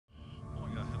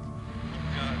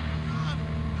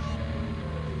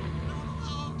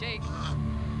Jake.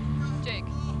 Jake.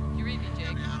 You read me,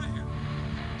 Jake.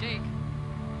 Jake.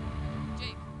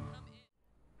 Jake, come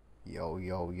in. Yo,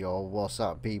 yo, yo, what's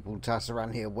up, people?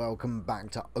 Tasaran here. Welcome back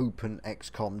to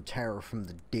OPENXCOM Terror from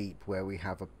the Deep, where we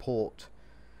have a port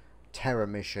terror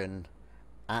mission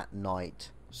at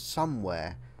night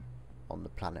somewhere on the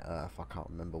planet Earth. I can't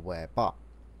remember where, but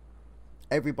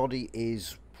everybody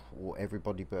is, or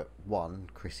everybody but one,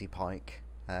 Chrissy Pike,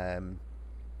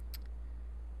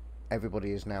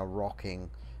 everybody is now rocking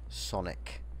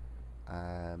Sonic.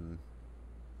 Tiny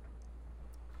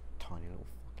little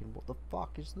fucking, what the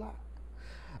fuck is that?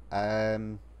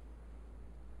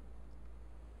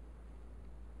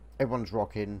 Everyone's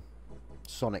rocking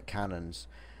Sonic cannons.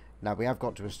 Now we have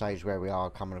got to a stage where we are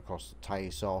coming across the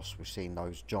Tasos. We've seen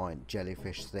those giant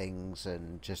jellyfish things,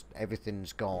 and just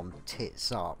everything's gone tits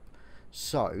up.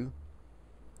 So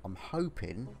I'm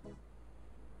hoping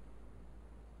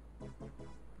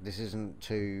this isn't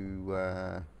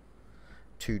too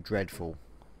dreadful,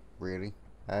 really.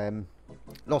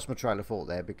 Lost my trail of thought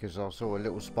there because I saw a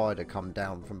little spider come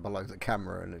down from below the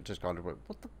camera, and it just kind of went,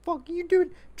 "What the fuck are you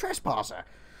doing, trespasser?"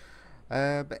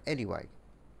 But anyway,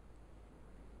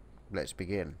 let's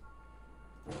begin.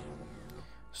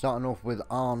 Starting off with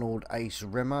Arnold Ace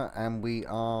Rimmer, and we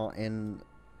are in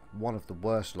one of the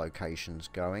worst locations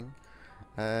going.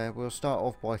 We'll start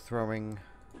off by throwing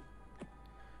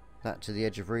that to the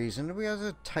edge of reason, and we have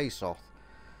a Tasos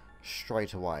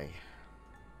straight away.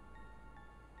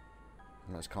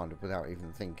 And that's kind of without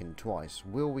even thinking twice.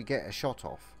 Will we get a shot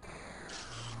off?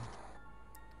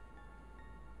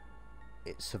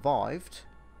 It survived,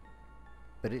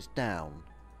 but it's down.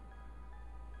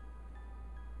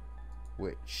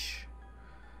 Which,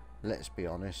 let's be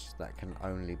honest, that can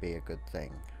only be a good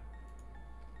thing.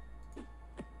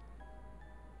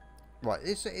 Right,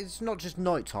 it's not just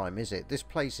night time, is it? This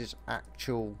place is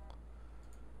actual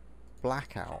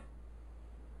blackout.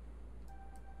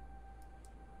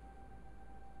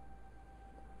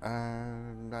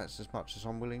 That's as much as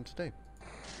I'm willing to do.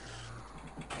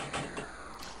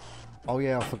 Oh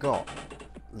yeah, I forgot.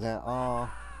 There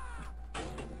are...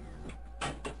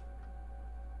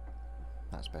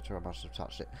 That's better, I must have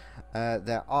touched it.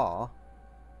 There are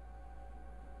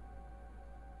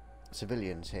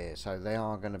civilians here, so they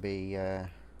are going to be...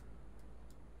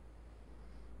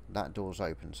 that door's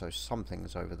open, so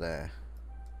something's over there.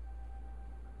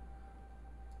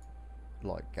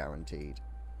 Like, guaranteed.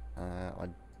 I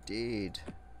did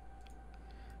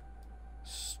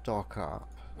stock up,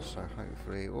 so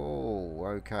hopefully... Oh,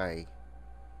 okay.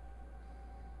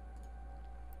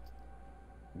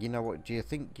 You know what, do you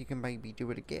think you can maybe do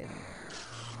it again?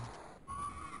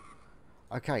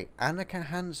 Okay, Annika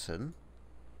Hansen,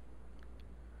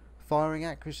 firing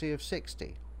accuracy of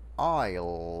 60. I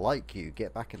like you,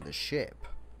 get back in the ship.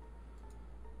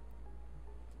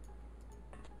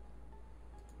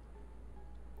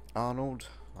 Arnold,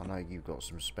 I know you've got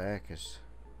some spare because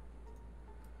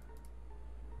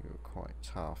you're quite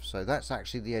tough. So that's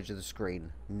actually the edge of the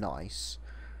screen. Nice.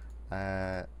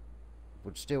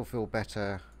 Would still feel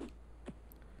better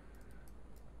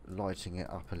lighting it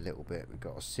up a little bit. We've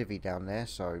got a civvy down there,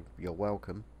 so you're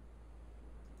welcome.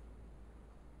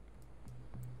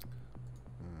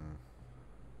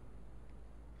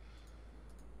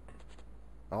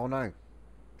 Oh no,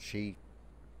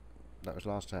 that was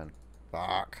last turn.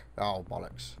 Fuck. Oh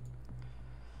bollocks.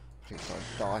 Please don't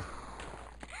die.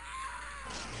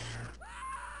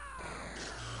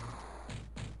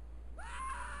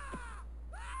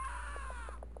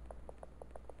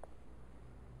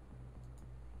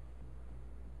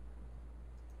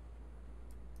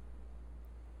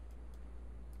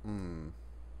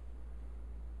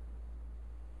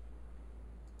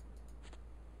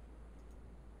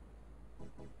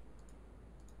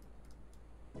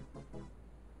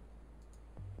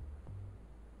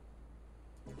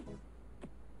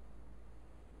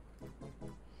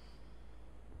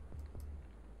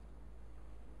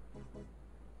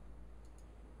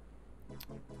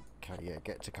 Okay, yeah,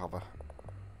 get to cover.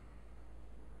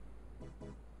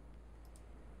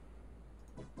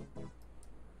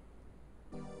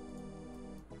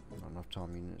 Not enough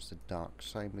time units to duck.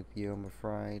 Same with you, I'm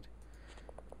afraid.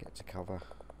 Get to cover.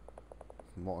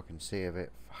 From what I can see of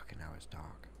it, fucking hell, it's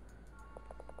dark.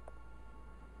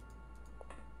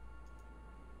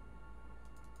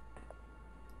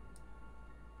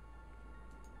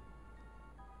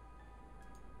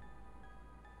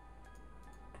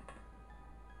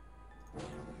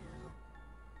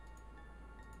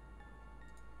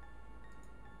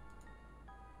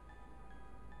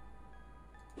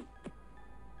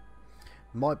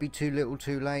 Might be too little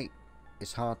too late.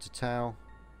 It's hard to tell.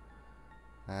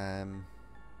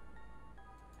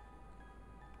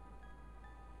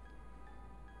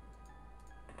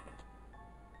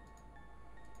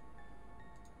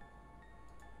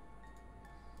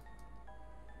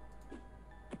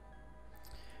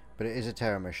 But it is a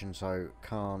terror mission, so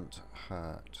can't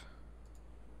hurt.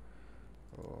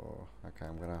 Oh, okay,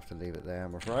 I'm going to have to leave it there,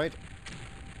 I'm afraid.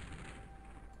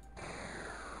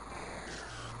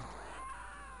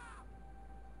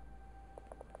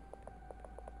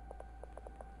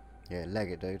 Yeah, leg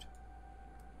it, dude.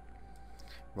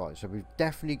 Right, so we've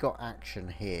definitely got action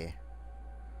here.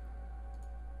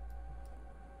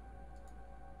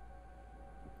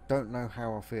 Don't know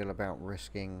how I feel about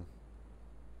risking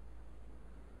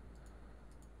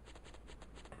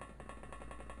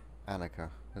Annika.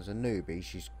 As a newbie,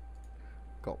 she's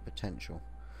got potential.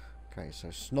 Okay,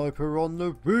 so sniper on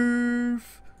the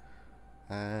roof.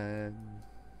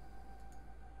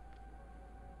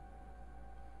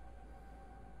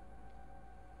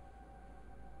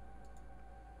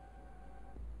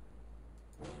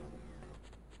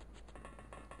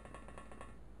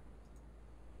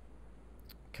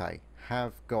 Okay,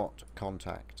 have got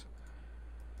contact.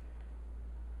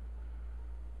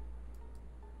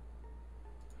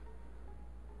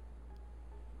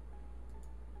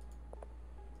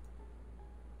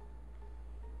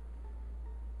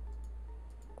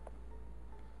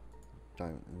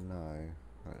 Don't know.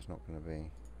 Oh, it's not going to be.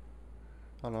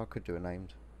 Oh no, I could do a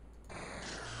named.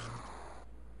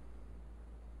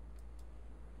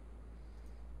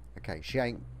 Okay, she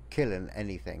ain't killing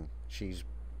anything. She's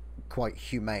quite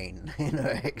humane in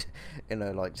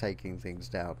her like taking things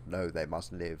down. No, they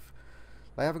must live.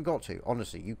 They haven't got to.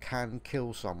 Honestly, you can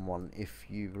kill someone if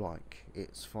you like.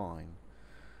 It's fine.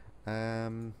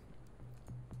 Rimmer,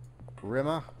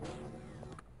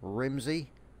 Rimsey,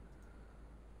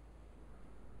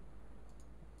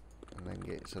 and then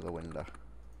get to the window.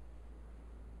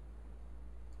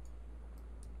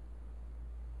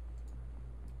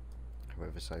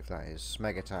 However safe that is.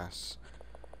 Smegatas,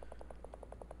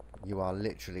 you are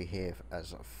literally here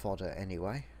as fodder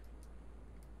anyway.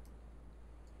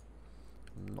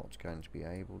 I'm not going to be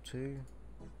able to.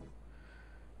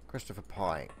 Christopher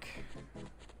Pike.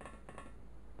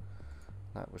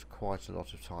 That was quite a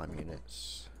lot of time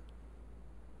units.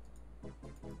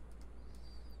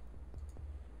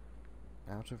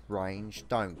 Out of range.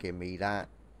 Don't give me that.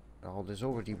 Oh, there's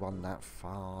already one that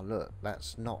far. Look,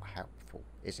 that's not helpful,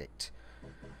 is it?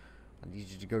 I need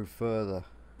you to go further.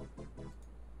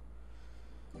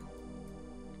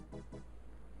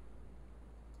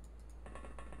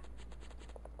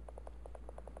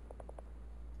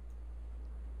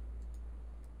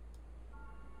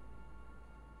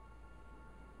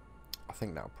 I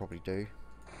think that'll probably do.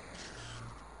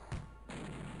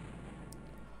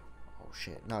 Oh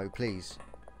shit, no, please.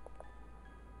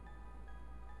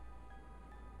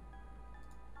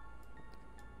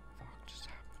 Fuck just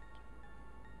happened.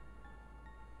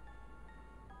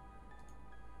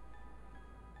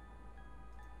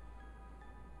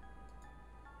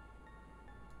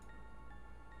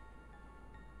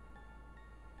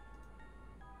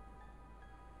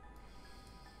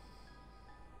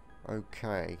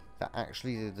 Okay, that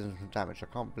actually did them some damage. I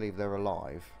can't believe they're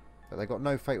alive. But they got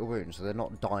no fatal wounds, so they're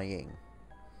not dying.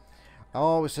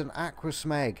 Oh, it's an aqua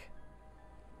smeg.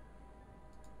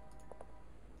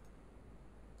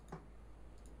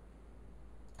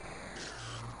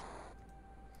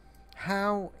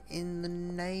 How in the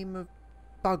name of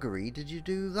buggery did you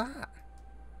do that?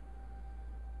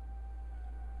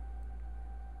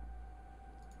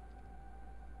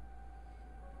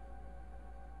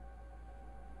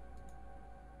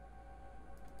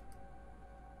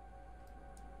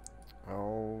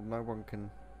 Oh, no one can...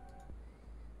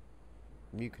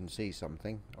 You can see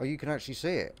something. Oh, you can actually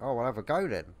see it. Oh, well, have a go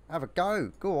then. Have a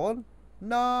go. Go on.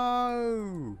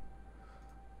 No!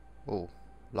 Oh,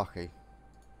 lucky.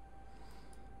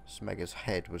 Smega's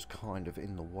head was kind of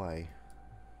in the way.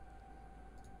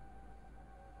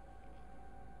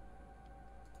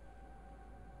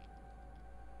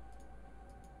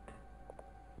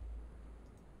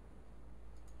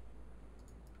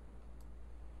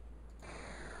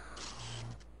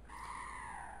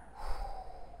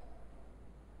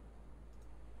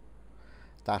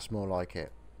 That's more like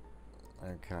it.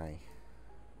 Okay.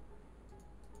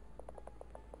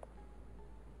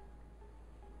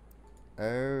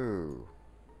 Oh.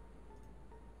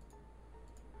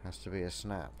 Has to be a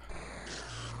snap.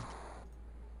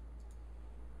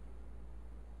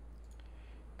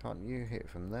 Can't you hit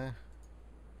from there?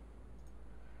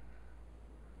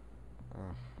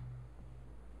 Oh.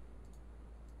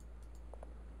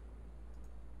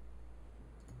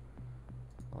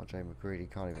 RJ McCready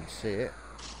can't even see it.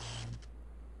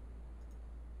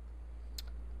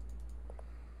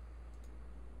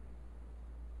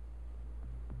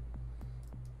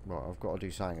 Right, I've got to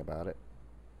do something about it.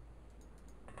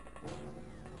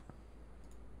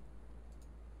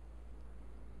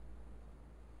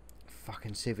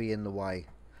 Fucking civvy in the way.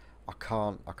 I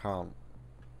can't.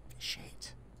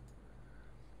 Shit.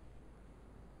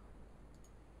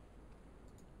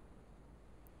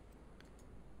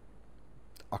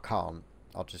 I can't.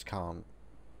 I just can't.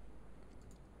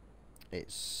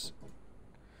 It's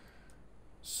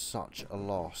such a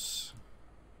loss.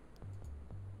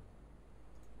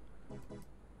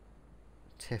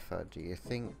 Tiffer, do you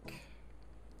think?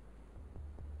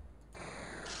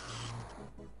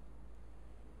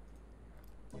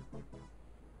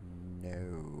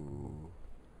 No.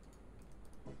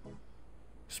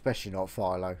 Especially not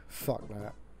Philo. Fuck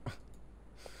that.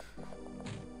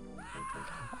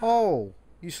 Oh!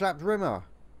 You slapped Rimmer.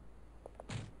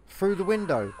 Through the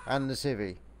window and the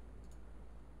civvy.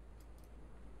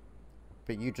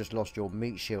 But you just lost your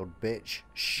meat shield, bitch.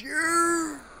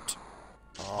 Shoot!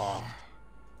 Oh.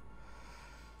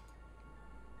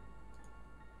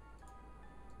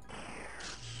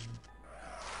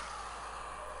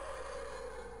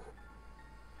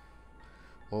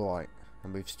 Alright,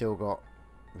 and we've still got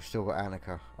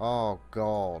Annika. Oh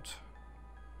god.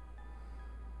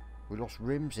 We lost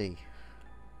Rimsey.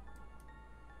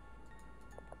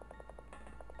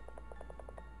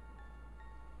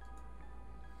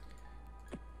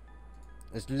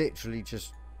 It's literally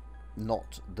just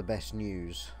not the best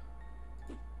news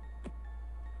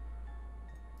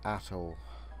at all.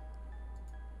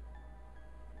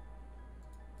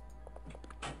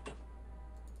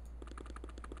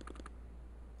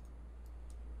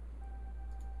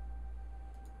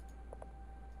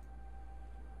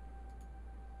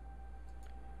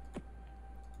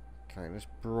 Okay, let's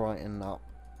brighten up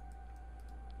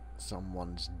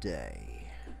someone's day.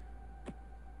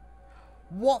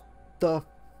 What the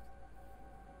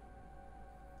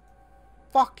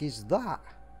fuck is that?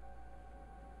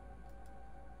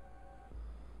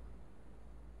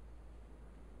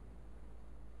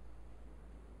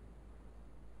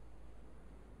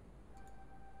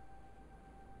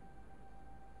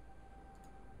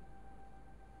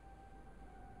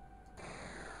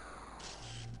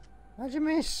 How'd you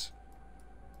miss?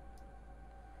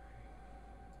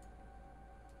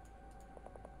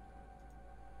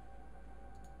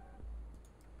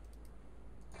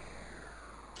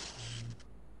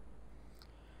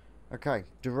 Okay,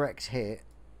 direct hit.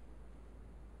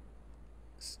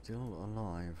 Still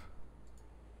alive.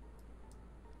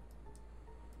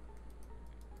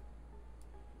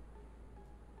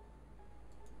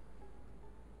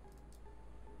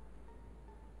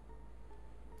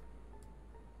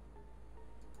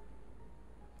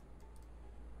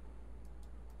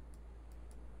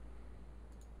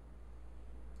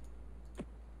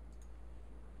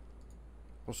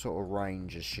 What sort of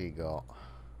range has she got?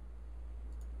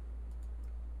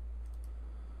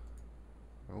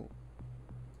 Oh.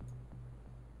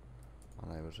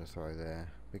 Unable to throw there.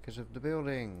 Because of the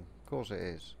building. Of course it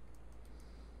is.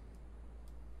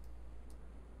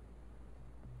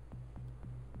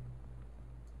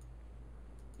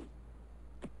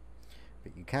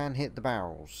 But you can hit the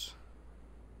barrels.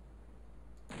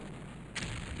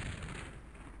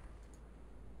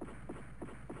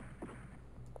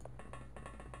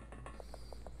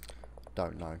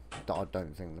 Don't know. I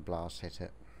don't think the blast hit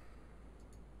it.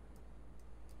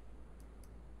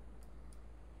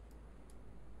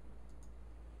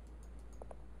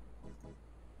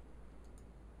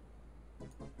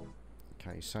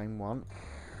 Okay, same one.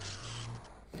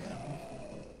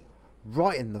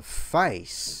 Right in the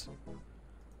face.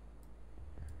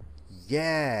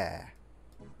 Yeah.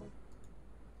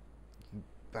 You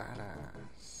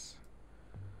badass.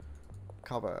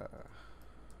 Cover.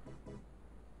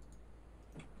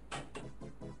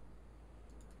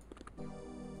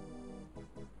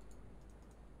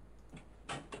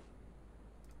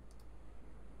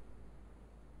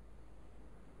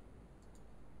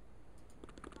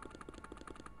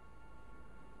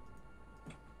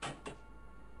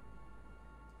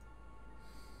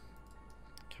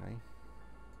 Okay.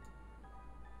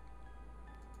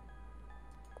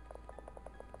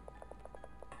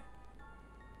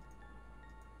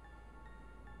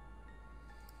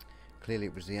 Clearly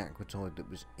it was the aquatoid that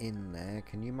was in there.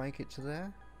 Can you make it to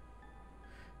there?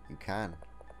 You can.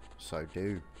 So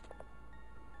do.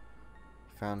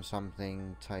 Found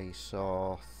something.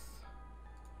 Tasoth.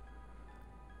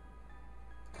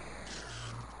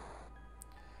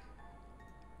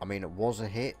 I mean, it was a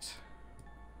hit,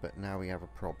 but now we have a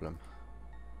problem.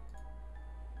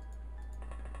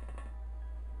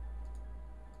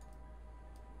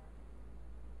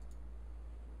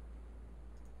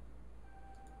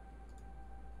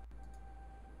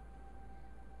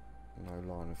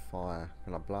 No line of fire.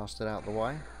 Can I blast it out the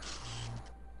way?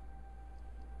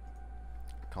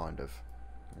 kind of.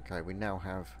 Okay, we now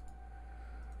have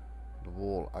the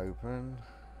wall open.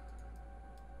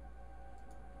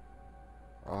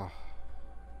 Oh.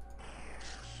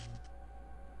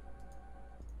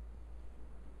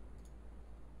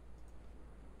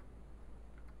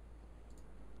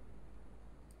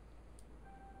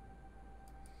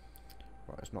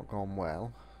 Right, it's not gone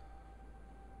well.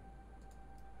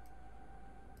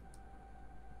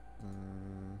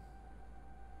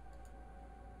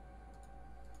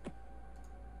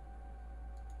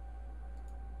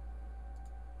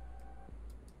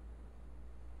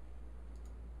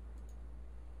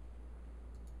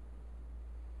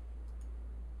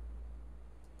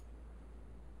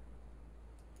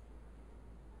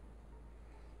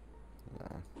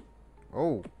 No.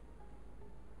 Oh!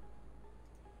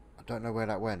 I don't know where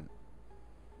that went.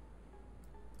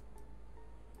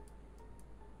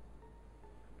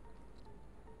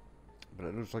 But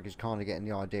it looks like he's kind of getting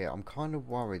the idea. I'm kind of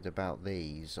worried about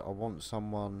these. I want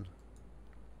someone...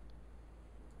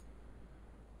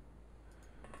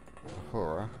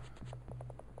 Horror.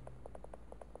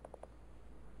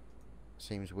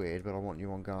 Seems weird, but I want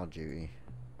you on guard duty.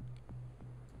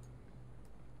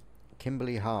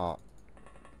 Kimberly Hart.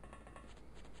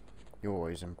 You're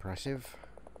always impressive.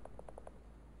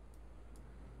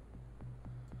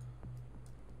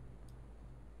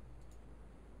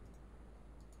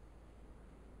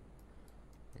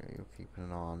 Yeah, you're keeping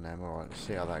an eye on them. Alright, let's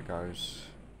see how that goes.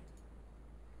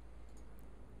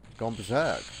 Gone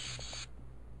berserk.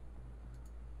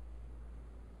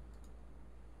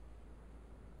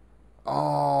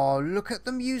 Oh, look at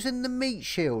them using the meat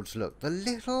shields. Look, the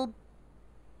little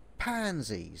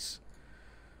pansies.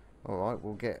 Alright,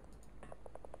 we'll get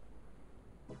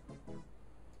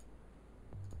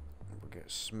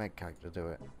Smegcake to do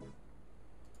it.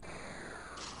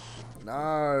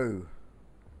 No.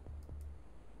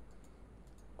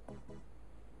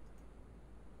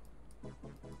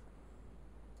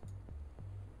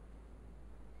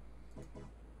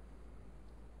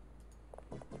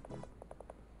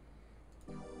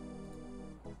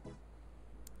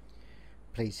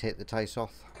 Please hit the Tasoth.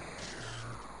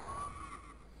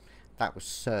 That was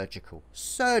surgical.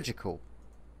 Surgical!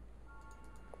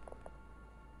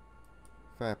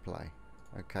 Fair play.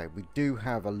 Okay, we do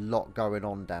have a lot going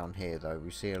on down here though.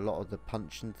 We see a lot of the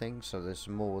punching things, so there's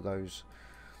some more of those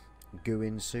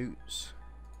goo-in suits.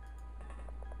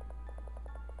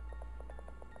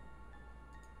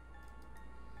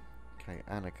 Okay,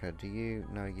 Annika, do you?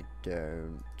 No, you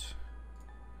don't.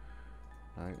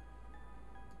 No.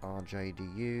 RJ, do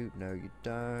you? No, you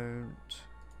don't.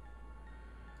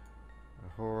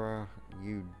 Horror,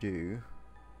 you do.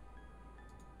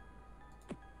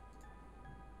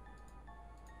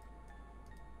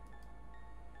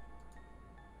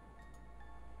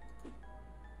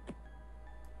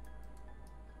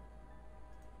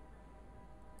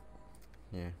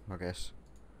 Yeah, I guess.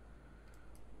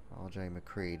 RJ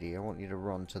McCready, I want you to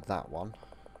run to that one.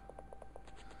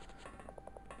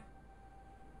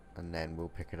 And then we'll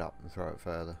pick it up and throw it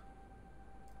further.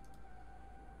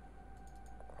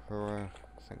 Horror,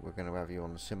 I think we're going to have you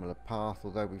on a similar path,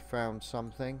 although we found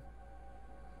something.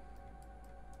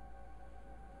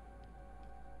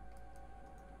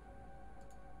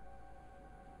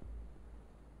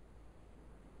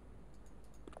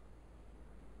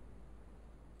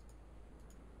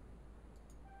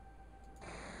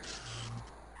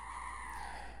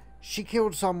 She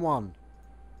killed someone!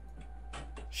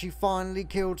 She finally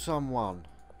killed someone!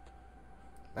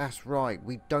 That's right,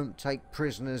 we don't take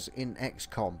prisoners in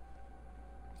XCOM.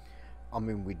 I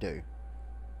mean, we do.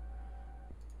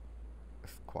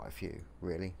 Quite a few,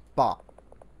 really. But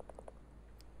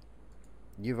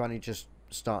you've only just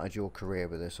started your career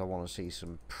with this. I want to see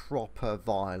some proper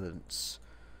violence.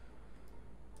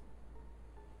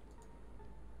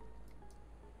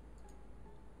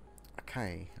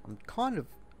 Okay, I'm kind of...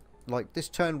 like, this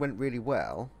turn went really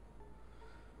well.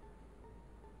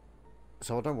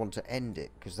 So I don't want to end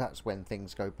it, because that's when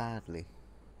things go badly.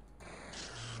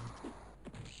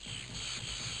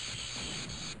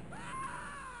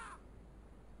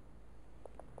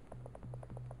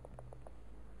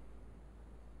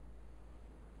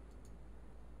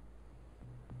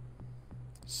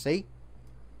 See?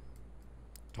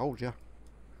 Told you.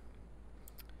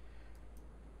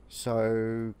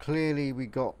 So, clearly we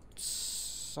got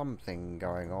something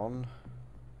going on.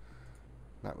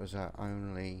 That was our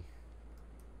only...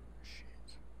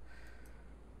 shit.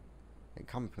 It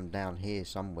come from down here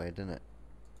somewhere, didn't it?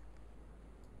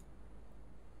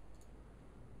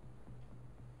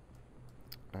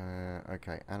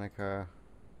 Okay, Annika.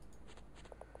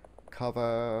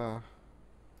 Cover.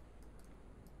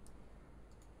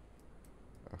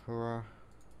 Uhura.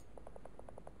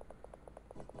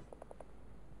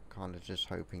 Kind of just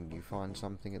hoping you find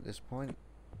something at this point.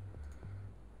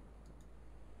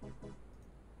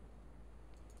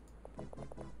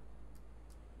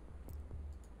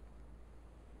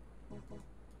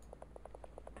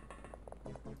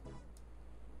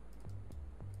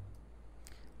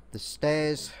 The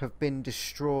stairs have been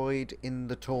destroyed in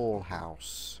the tall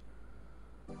house.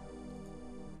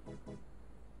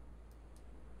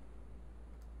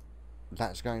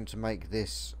 That's going to make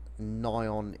this nigh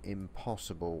on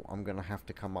impossible. I'm going to have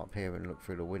to come up here and look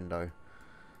through the window.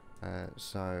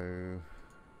 So,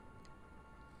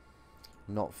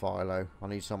 not Philo. I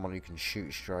need someone who can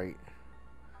shoot straight.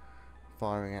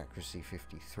 Firing accuracy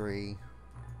 53.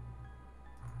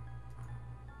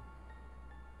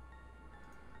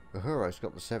 Uhura's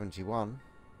got the 71.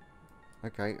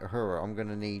 Okay, Uhura, I'm going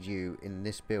to need you in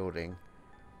this building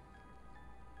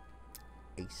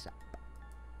ASAP.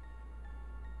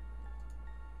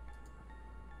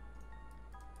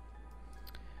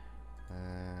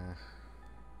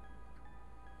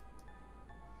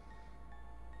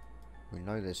 We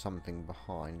know there's something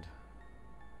behind.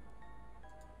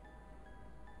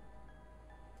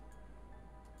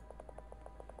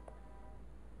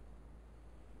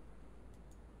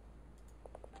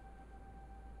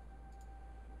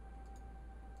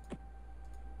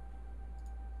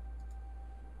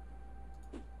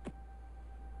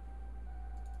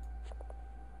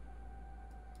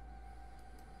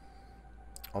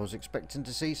 I was expecting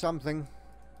to see something.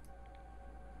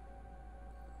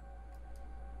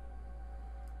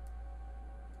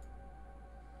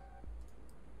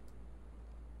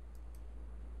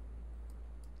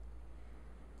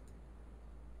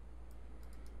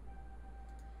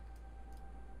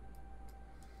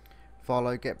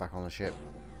 Philo, get back on the ship.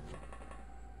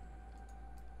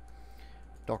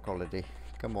 Doc Holiday,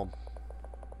 come on.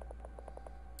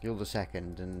 You're the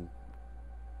second, and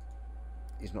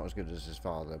he's not as good as his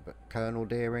father, but Colonel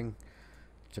Deering,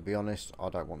 to be honest, I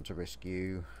don't want to risk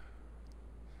you.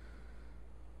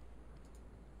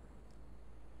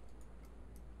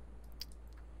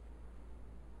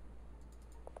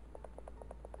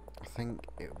 I think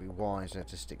it would be wiser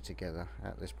to stick together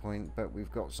at this point, but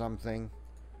we've got something.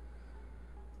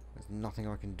 There's nothing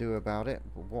I can do about it,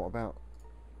 but what about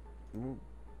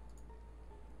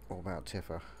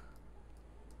Tifa?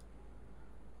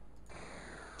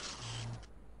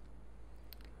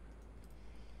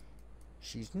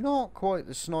 She's not quite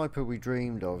the sniper we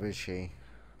dreamed of, is she?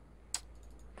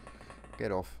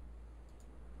 Get off.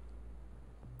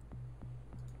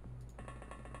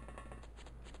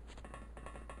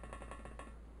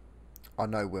 I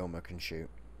know Wilma can shoot.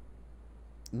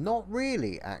 Not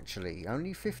really, actually.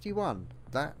 Only 51.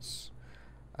 That's...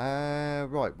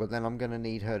 right, well then I'm going to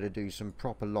need her to do some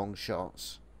proper long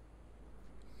shots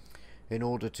in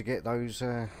order to get those...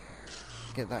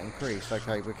 get that increased.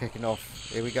 Okay, we're kicking off.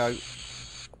 Here we go.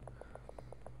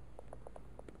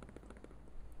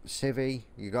 Civvy,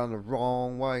 you're going the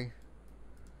wrong way.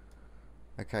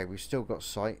 Okay, we've still got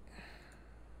sight.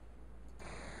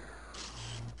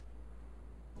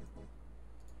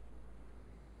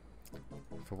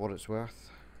 For what it's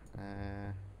worth.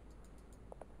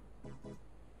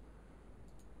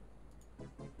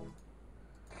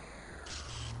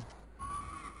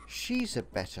 She's a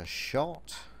better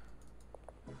shot.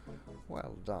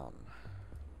 Well done.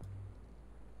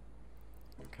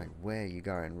 Okay, where are you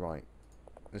going? Right.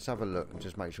 Let's have a look and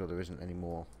just make sure there isn't any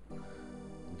more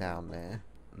down there.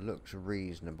 Looks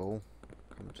reasonable.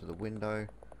 Come to the window.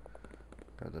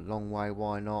 Go the long way,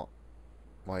 why not?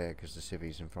 Well, yeah, because the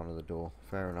civvy's in front of the door.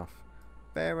 Fair enough.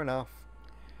 Fair enough.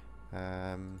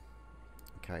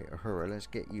 Okay, Uhura, let's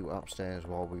get you upstairs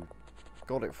while we've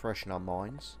got it fresh in our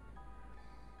minds.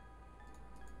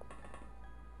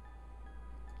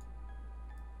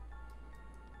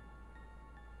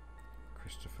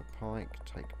 Christopher Pike,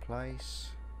 take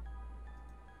place.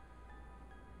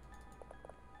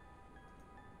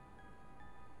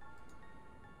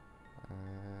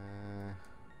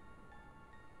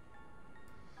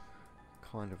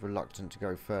 Kind of reluctant to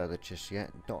go further just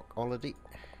yet. Doc Holiday.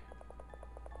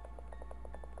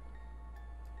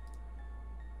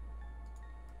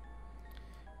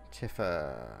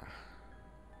 Tifa.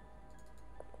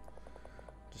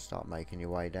 Just start making your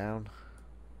way down.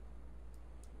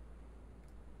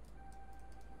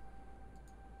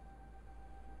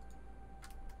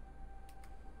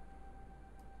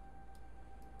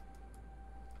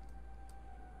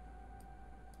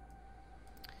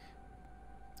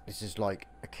 This is like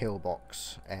a kill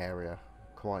box area,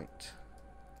 quite.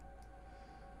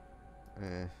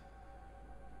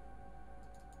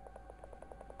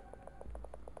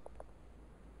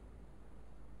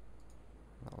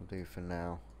 That'll do for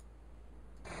now.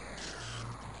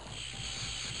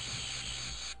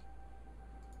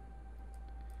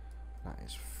 That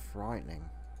is frightening.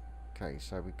 Okay,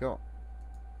 so we got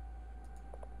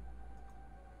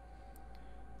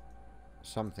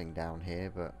something down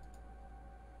here, but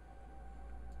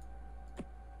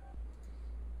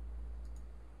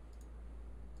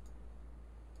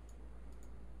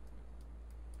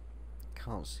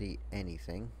can't see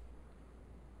anything.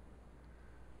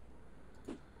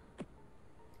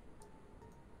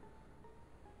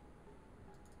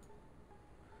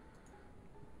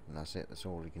 And that's it, that's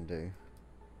all we can do.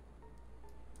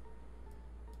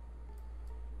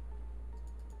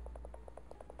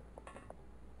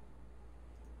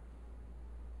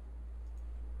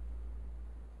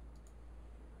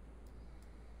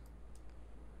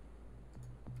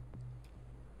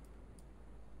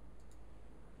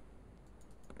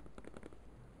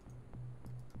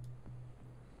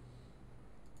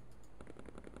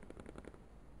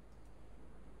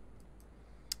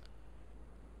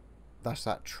 That's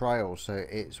that trail, so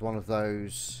it's one of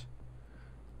those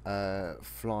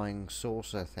flying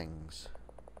saucer things.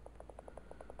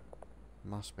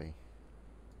 Must be.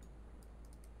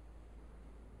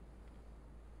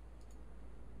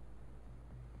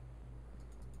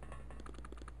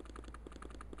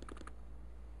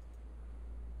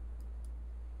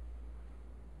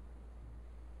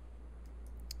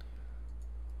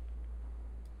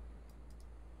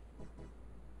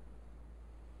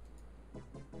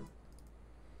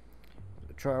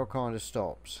 Trail kind of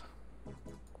stops.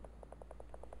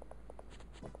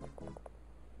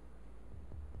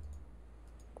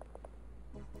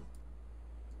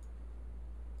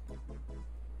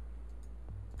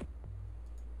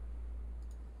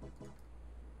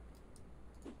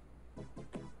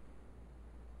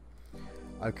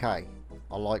 Okay,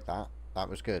 I like that. That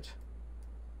was good.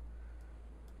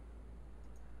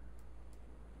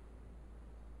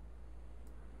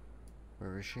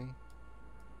 Where is she?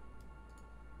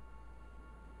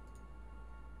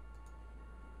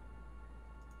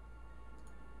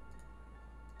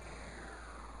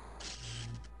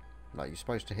 Like, you're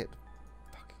supposed to hit the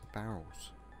fucking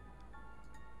barrels.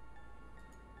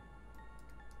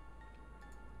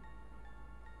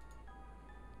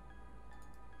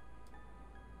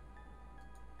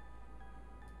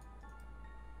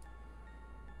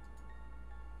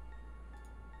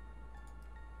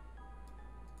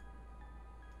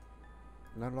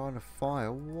 No line of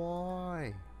fire.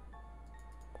 Why?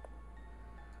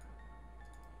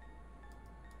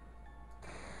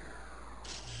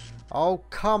 Oh,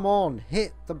 come on.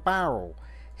 Hit the barrel.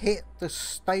 Hit the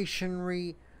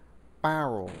stationary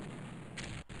barrel.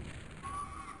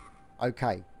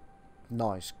 Okay.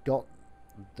 Nice. Got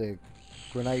the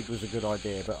grenade was a good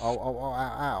idea, but oh, ow,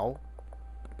 ow.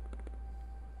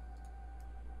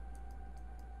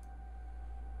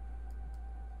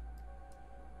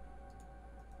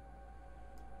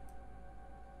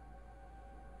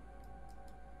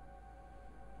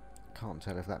 Can't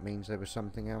tell if that means there was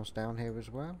something else down here as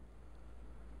well.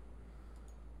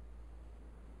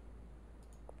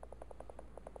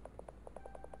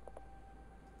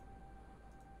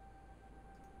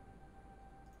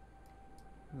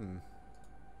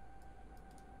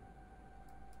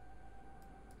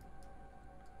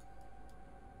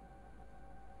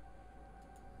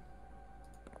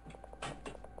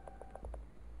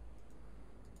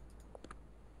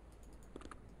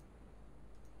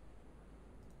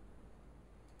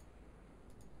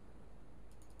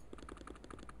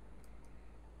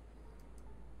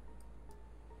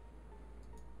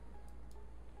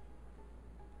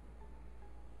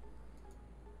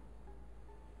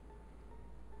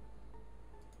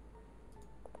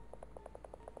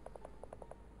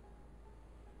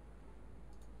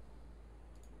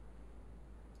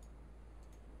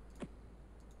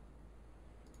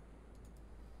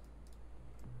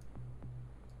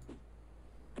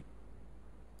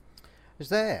 Is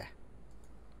there?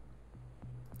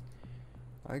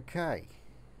 Okay.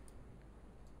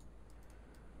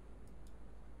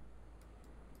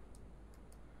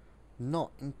 Not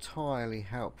entirely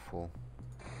helpful.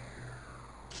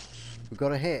 We've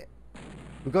got a hit.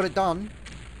 We've got it done.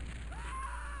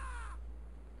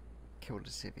 Killed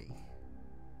a civvy.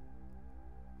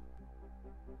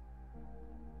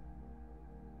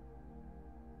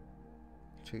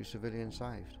 Two civilians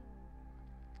saved.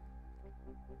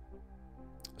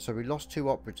 So we lost 2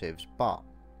 operatives, but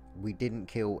we didn't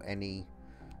kill any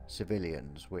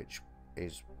civilians, which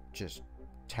is just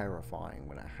terrifying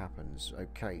when it happens.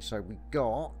 Okay, so we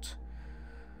got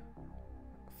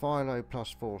Philo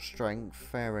 +4 strength,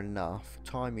 fair enough.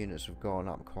 Time units have gone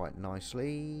up quite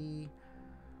nicely.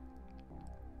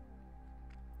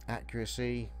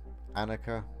 Accuracy,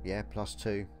 Annika, yeah,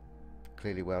 +2.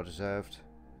 Clearly well deserved.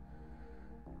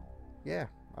 Yeah,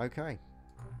 okay.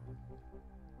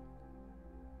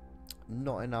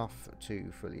 Not enough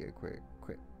to fully equip.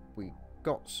 We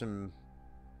got some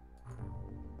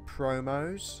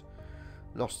promos.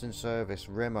 Lost in service,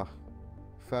 Rimmer.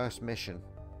 First mission.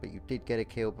 But you did get a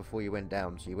kill before you went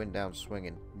down, so you went down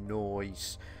swinging.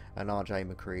 Noise. And RJ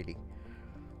McCready.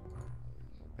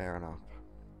 Fair enough.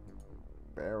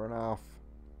 Fair enough.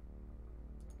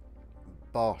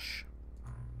 Bosh.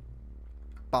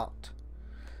 But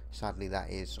sadly that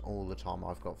is all the time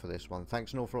I've got for this one.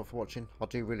 Thanks an awful lot for watching. I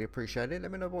do really appreciate it.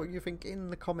 Let me know what you think in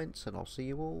the comments, and I'll see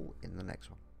you all in the next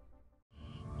one.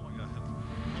 Oh my god. Oh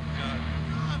my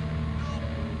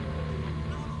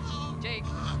god. Jake.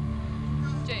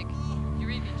 Jake.